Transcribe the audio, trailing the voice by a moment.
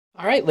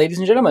All right, ladies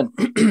and gentlemen,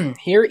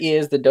 here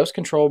is the Dose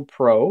Control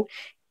Pro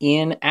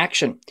in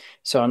action.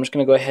 So I'm just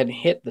going to go ahead and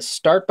hit the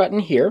start button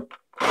here,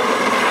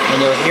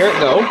 and you'll hear it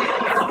go.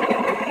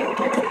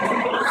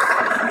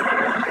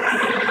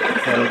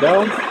 There we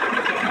go.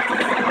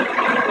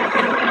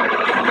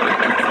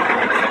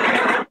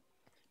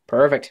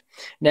 Perfect.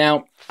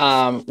 Now,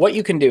 what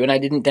you can do, and I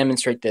didn't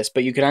demonstrate this,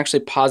 but you can actually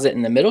pause it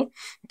in the middle,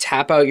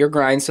 tap out your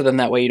grind, so then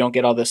that way you don't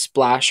get all this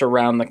splash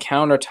around the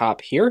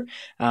countertop here.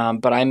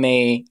 But I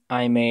may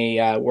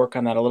work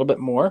on that a little bit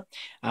more.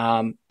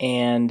 But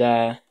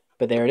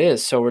there it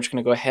is. So we're just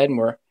going to go ahead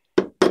and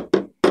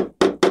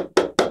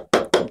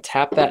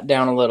tap that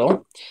down a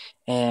little,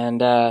 and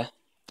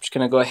just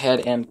going to go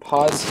ahead and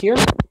pause here.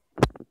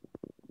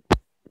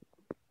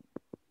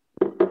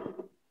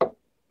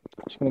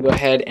 Just going to go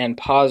ahead and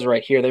pause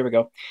right here. There we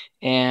go.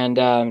 And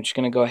I'm just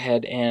going to go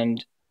ahead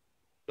and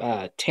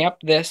tamp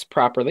this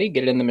properly,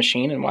 get it in the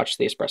machine, and watch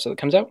the espresso that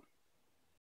comes out.